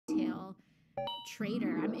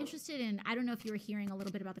trader, I'm interested in, I don't know if you were hearing a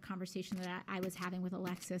little bit about the conversation that I was having with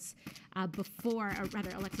Alexis before, or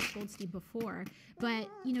rather Alexis Goldstein before, but,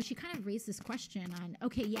 you know, she kind of raised this question on,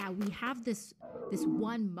 okay, yeah, we have this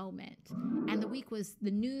one moment, and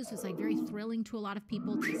the news was like very thrilling to a lot of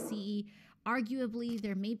people to see. Arguably,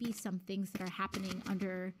 there may be some things that are happening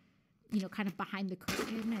under, you know, kind of behind the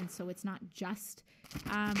curtain, and so it's not just,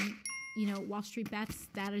 you know, Wall Street bets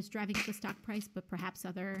that is driving up the stock price, but perhaps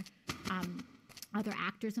other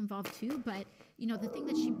actors involved too. But, you know, the thing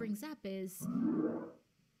that she brings up is,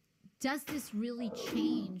 does this really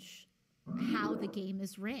change how the game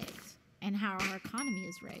is rigged and how our economy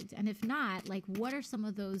is rigged? And if not, like, what are some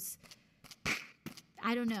of those,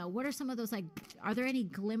 I don't know, what are some of those, like, are there any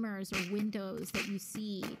glimmers or windows that you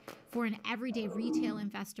see for an everyday retail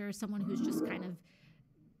investor, someone who's just kind of,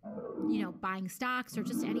 you know, buying stocks, or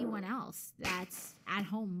just anyone else that's at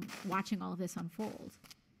home watching all of this unfold?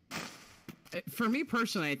 For me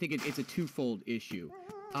personally, I think it's a twofold issue.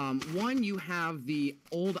 One, you have the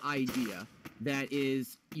old idea that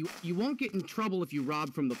is you won't get in trouble if you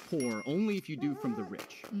rob from the poor, only if you do from the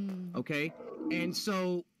rich. Okay? And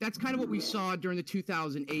so that's kind of what we saw during the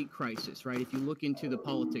 2008 crisis, right? If you look into the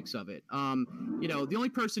politics of it. You know, the only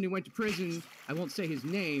person who went to prison, I won't say his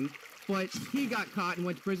name, but he got caught and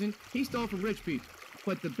went to prison. He stole from rich people.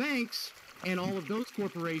 But the banks and all of those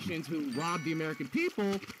corporations who robbed the American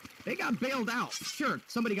people, they got bailed out. Sure,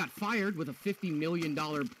 somebody got fired with a $50 million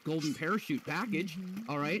golden parachute package.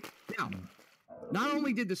 All right. Now, not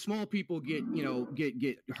only did the small people get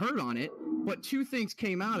hurt on it, but two things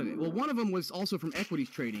came out of it. Well, one of them was also from equities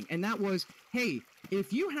trading, and that was, hey,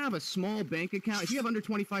 if you have a small bank account, if you have under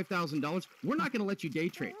 $25,000, we're not going to let you day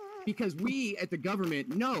trade, because we at the government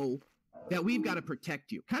know that we've got to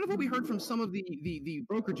protect you. Kind of what we heard from some of the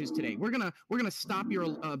brokerages today. We're gonna stop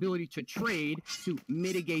your ability to trade to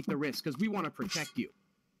mitigate the risk because we want to protect you.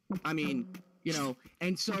 I mean, you know,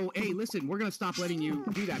 and so, hey, listen, we're going to stop letting you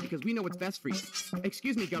do that because we know what's best for you.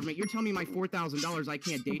 Excuse me, government, you're telling me my $4,000 I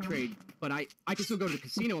can't day trade, but I can still go to the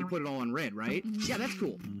casino and put it all on red, right? Yeah, that's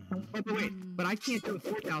cool. But wait, but I can't do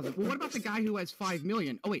 $4,000. Well, what about the guy who has $5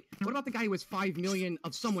 million? Oh, wait, what about the guy who has $5 million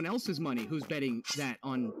of someone else's money who's betting that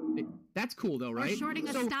on? That's cool, though, right? Or shorting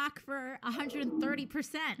a stock for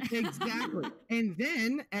 130%. Exactly. And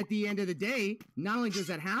then at the end of the day, not only does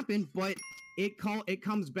that happen, but it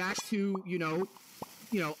comes back to, you know,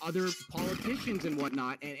 other politicians and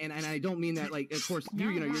whatnot. And I don't mean that, like, of course,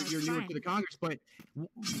 you're newer to the Congress, but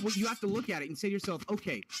you have to look at it and say to yourself,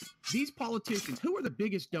 okay, these politicians, who are the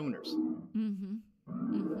biggest donors?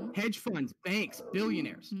 Hedge funds, banks,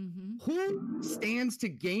 billionaires. Who stands to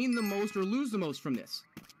gain the most or lose the most from this?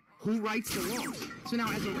 Who writes the laws? So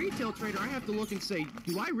now, as a retail trader, I have to look and say,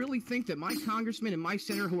 do I really think that my congressman and my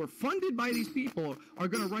senator, who are funded by these people, are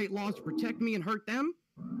going to write laws to protect me and hurt them?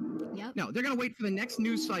 Yep. No, they're going to wait for the next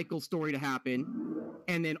news cycle story to happen,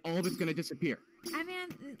 and then all of it's going to disappear. I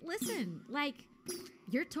mean, listen, like,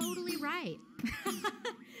 you're totally right.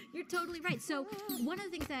 You're totally right. So one of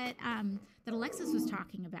the things that that Alexis was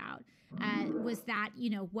talking about was that, you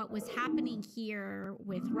know, what was happening here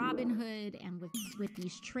with Robinhood and with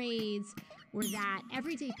these trades were that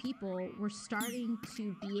everyday people were starting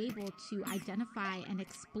to be able to identify and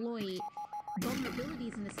exploit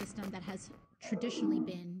vulnerabilities in the system that has traditionally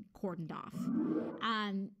been cordoned off.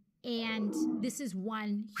 And this is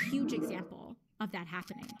one huge example of that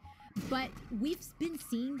happening. But we've been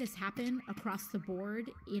seeing this happen across the board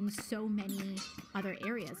in so many other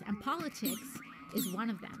areas, and politics is one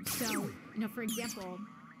of them. So, you know, for example,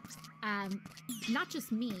 not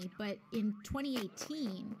just me, but in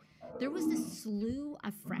 2018, there was this slew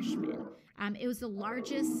of freshmen. It was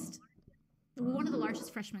one of the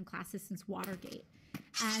largest freshman classes since Watergate.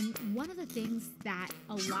 And one of the things that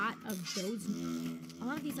a lot of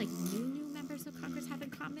these like new members of Congress have in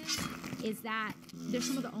common is that they're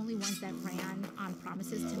some of the only ones that ran on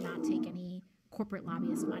promises to not take any corporate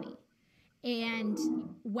lobbyist money. And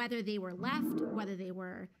whether they were left, whether they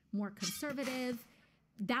were more conservative,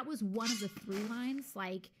 that was one of the through lines.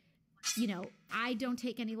 Like, you know, I don't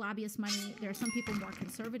take any lobbyist money. There are some people more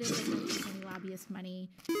conservative that don't take any lobbyist money.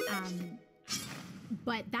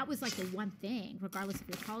 But that was like the one thing, regardless of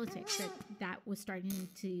your politics, that was starting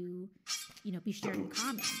to, you know, be shared in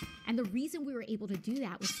common. And the reason we were able to do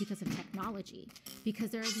that was because of technology, because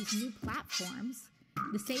there are these new platforms,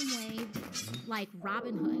 the same way like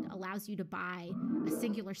Robinhood allows you to buy a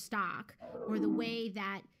singular stock, or the way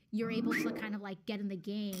that you're able to kind of like get in the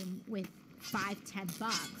game with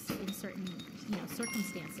 $5-10 in certain, you know,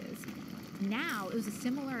 circumstances. Now it was a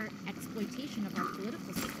similar exploitation of our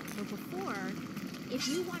political system. So before, if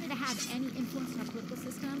you wanted to have any influence in our political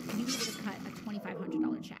system, you needed to cut a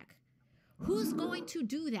Who's going to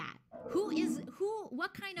do that?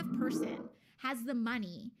 What kind of person has the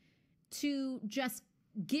money to just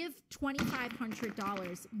give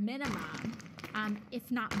 $2,500 minimum,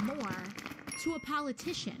 if not more, to a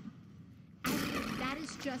politician? I mean, that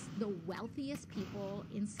is just the wealthiest people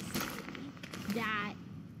in society that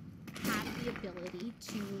have the ability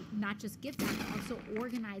to not just give that, but also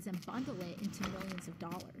organize and bundle it into millions of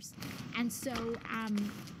dollars. And so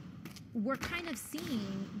we're kind of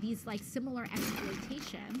seeing these like similar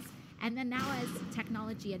exploitations. And then now as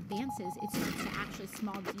technology advances, it starts to actually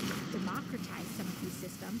democratize some of these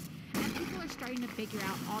systems. And people are starting to figure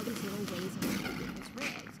out all these little ways in which the game is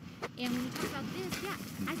rigged. And when you talk about this, yeah,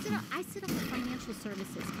 I sit on the Financial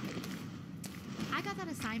Services Committee. I got that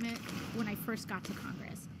assignment when I first got to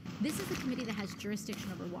Congress. This is the committee that has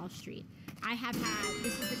jurisdiction over Wall Street.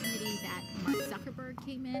 This is the committee that Mark Zuckerberg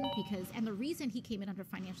came in and the reason he came in under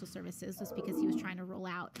financial services was because he was trying to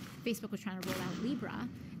Facebook was trying to roll out Libra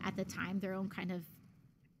at the time, their own kind of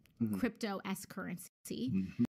crypto-esque currency.